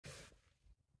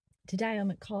Today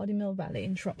I'm at Cardinal Valley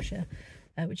in Shropshire,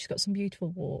 which has got some beautiful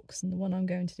walks, and the one I'm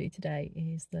going to do today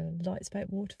is the Lightspout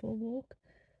Waterfall walk.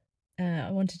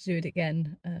 I wanted to do it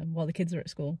again while the kids are at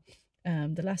school.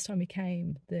 The last time we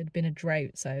came there'd been a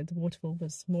drought, so the waterfall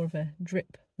was more of a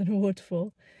drip than a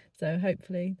waterfall. So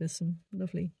hopefully there's some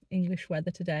lovely English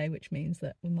weather today, which means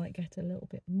that we might get a little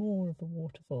bit more of a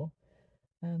waterfall.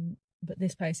 But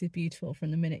this place is beautiful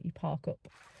from the minute you park up.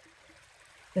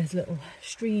 There's little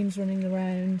streams running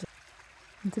around.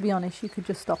 And to be honest, you could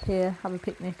just stop here, have a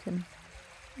picnic and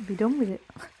be done with it.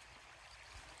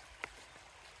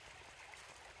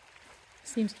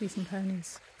 Seems to be some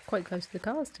ponies quite close to the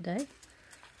cars today.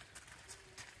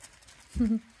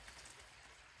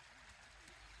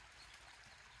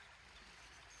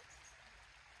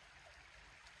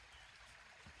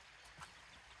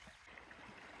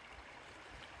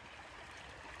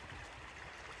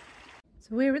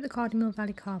 So we're at the Cardinal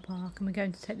Valley car park and we're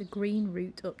going to take the green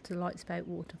route up to Lightspout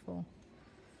Waterfall.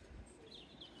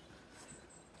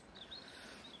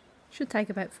 Should take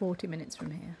about 40 minutes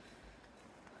from here.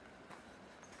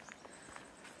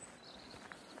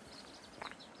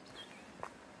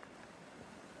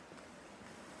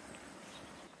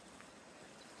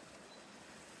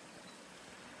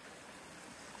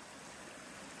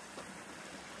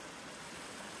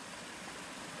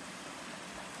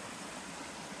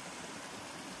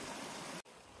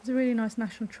 There's a really nice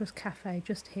National Trust cafe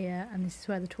just here, and this is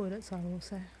where the toilets are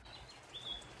also.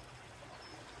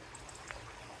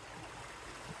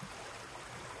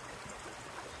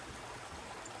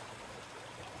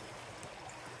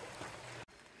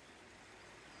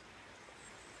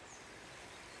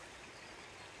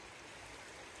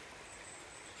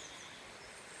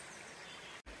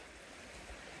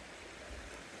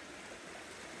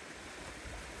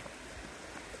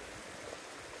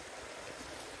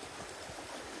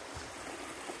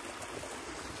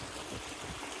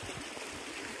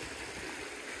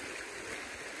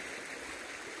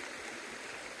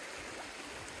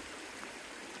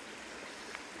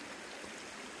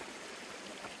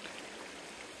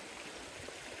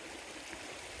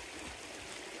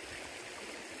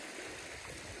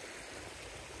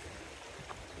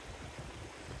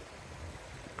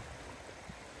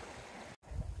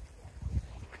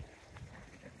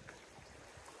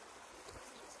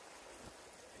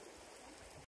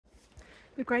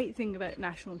 The great thing about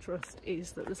National Trust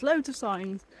is that there's loads of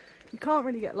signs, you can't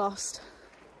really get lost.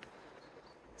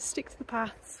 Stick to the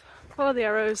paths, follow the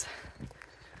arrows, and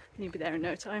you'll be there in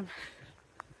no time.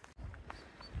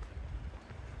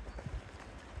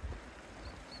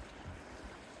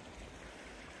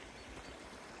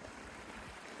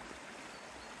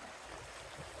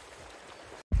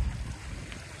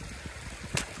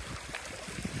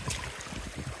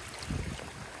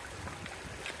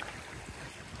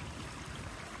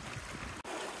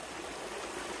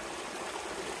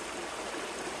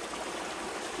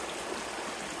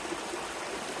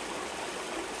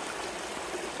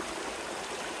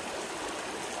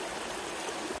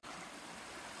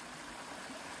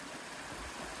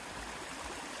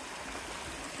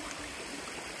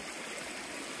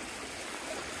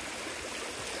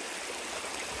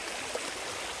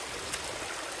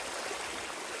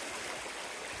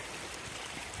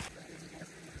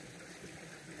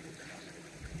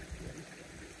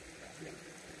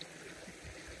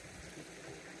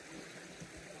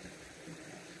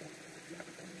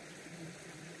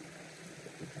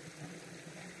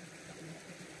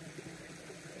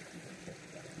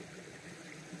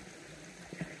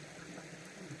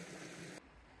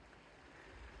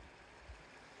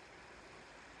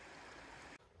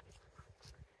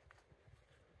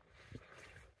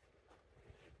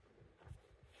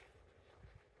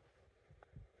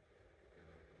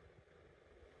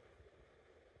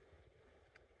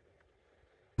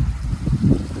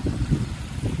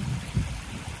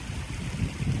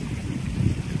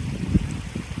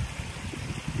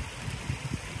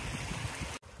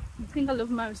 The thing I love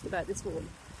most about this one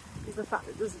is the fact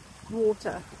that there's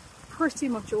water pretty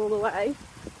much all the way,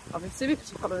 obviously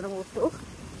because you're following a waterfall,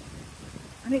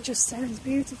 and it just sounds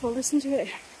beautiful. Listen to it.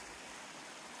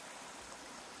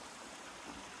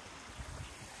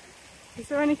 Is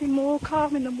there anything more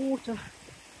calming than water?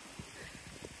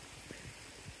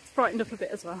 It's brightened up a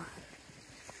bit as well,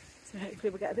 so hopefully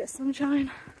we'll get a bit of sunshine.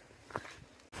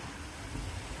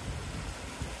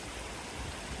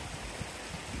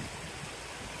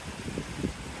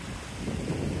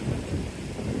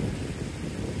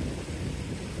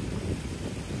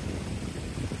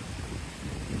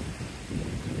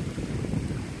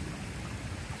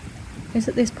 It's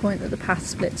at this point that the path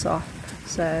splits off,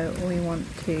 so we want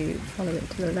to follow it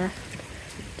to the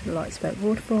left to the Lightspout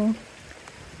Waterfall.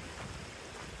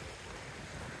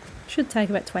 Should take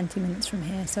about 20 minutes from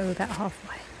here, so we're about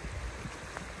halfway.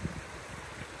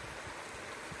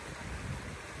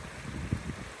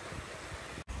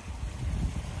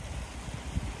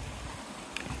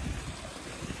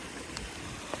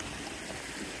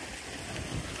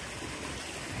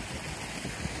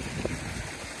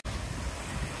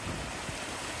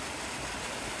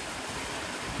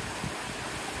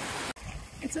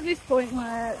 It's at this point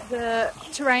where the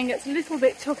terrain gets a little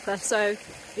bit tougher, so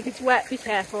if it's wet, be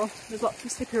careful. There's lots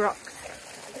of slippery rocks,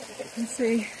 you can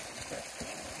see.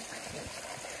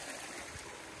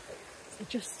 So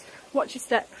just watch your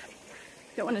step,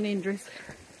 don't want any injuries.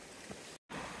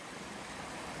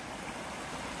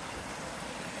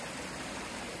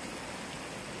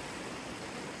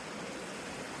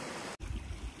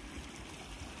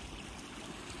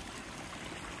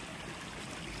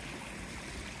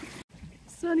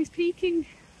 The sun is peaking.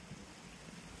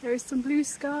 There is some blue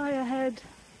sky ahead.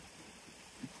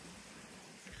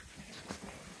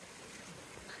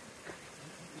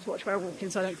 Just watch where I'm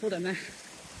walking so I don't fall down there.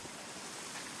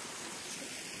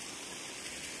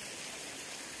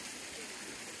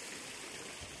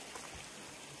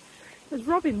 There's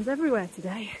robins everywhere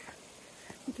today.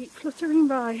 They keep fluttering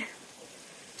by.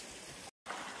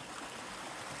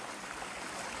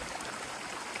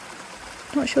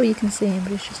 Not sure you can see him,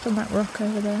 but he's just on that rock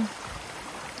over there.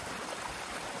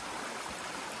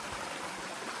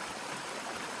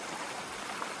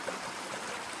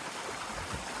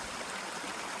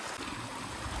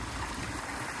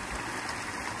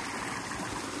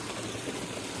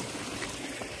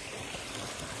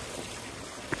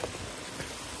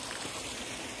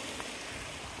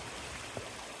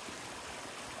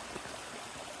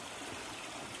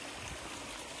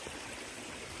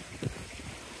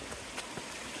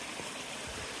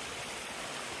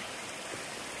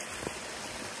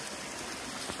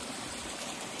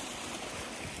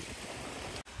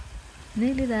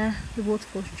 Nearly there, the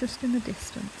waterfall's just in the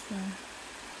distance there.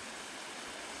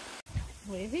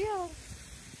 Here we are.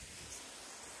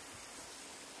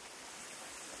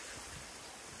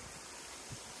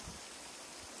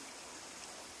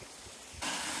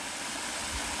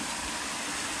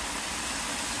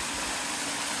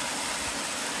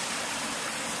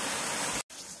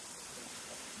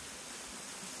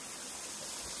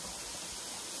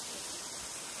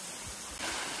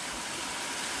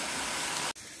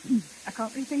 I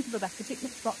can't really think of a better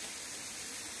picnic spot.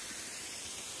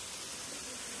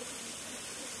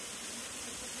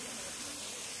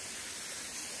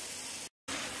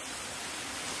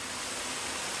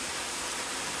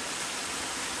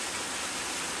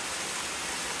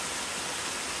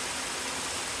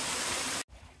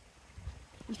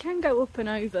 You can go up and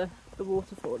over the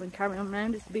waterfall and carry on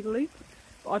round, it's a big loop,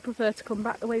 but I prefer to come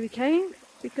back the way we came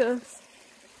because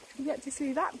you get to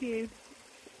see that view.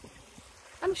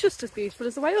 And it's just as beautiful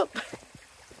as the way up.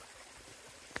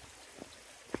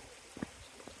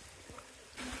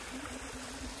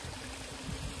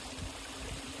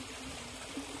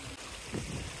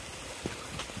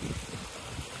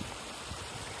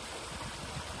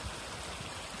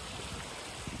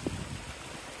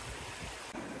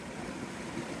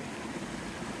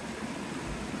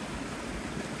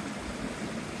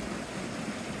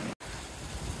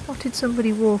 Spotted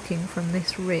somebody walking from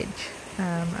this ridge.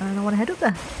 And I want to head up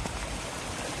there.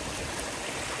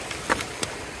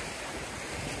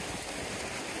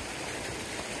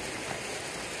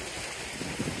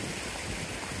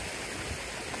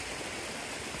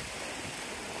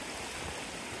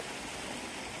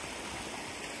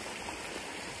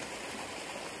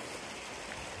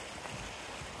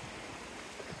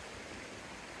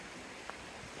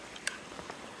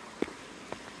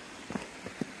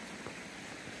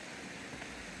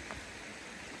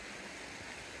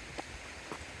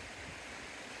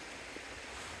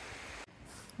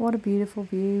 What a beautiful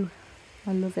view.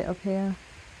 I love it up here.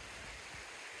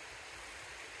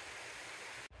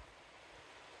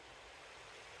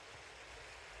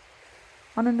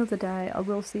 On another day I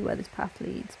will see where this path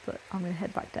leads, but I'm going to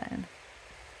head back down.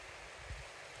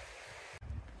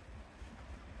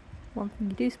 One thing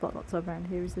you do spot lots of around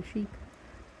here is the sheep.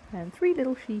 3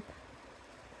 little sheep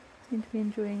seem to be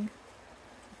enjoying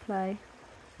the play.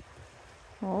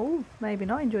 Oh, maybe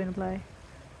not enjoying the play.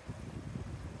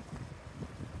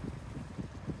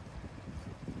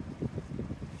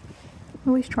 I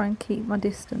always try and keep my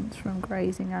distance from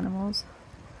grazing animals.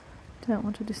 Don't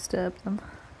want to disturb them.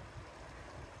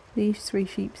 These 3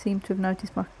 sheep seem to have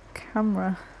noticed my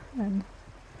camera and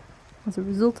as a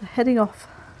result are heading off.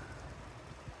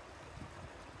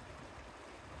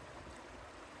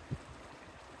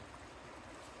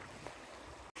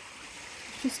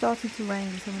 just started to rain,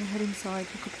 so I'm going to head inside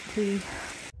for a cup of tea.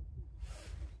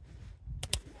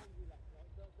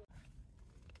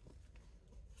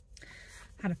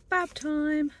 Had a fab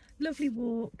time, lovely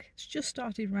walk. It's just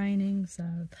started raining, so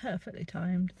perfectly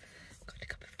timed. Got a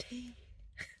cup of tea.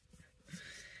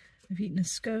 I've eaten a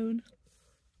scone.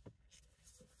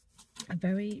 A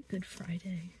very good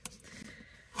Friday.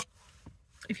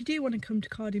 If you do want to come to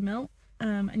Cardiff Mill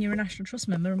and you're a National Trust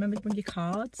member, remember to bring your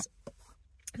cards.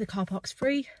 The car park's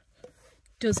free.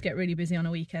 Does get really busy on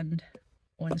a weekend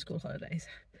or in the school holidays,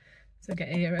 so get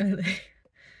here early.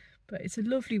 But it's a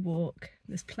lovely walk.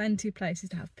 There's plenty of places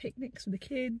to have picnics with the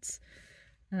kids,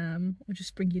 or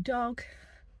just bring your dog.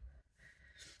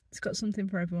 It's got something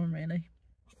for everyone, really.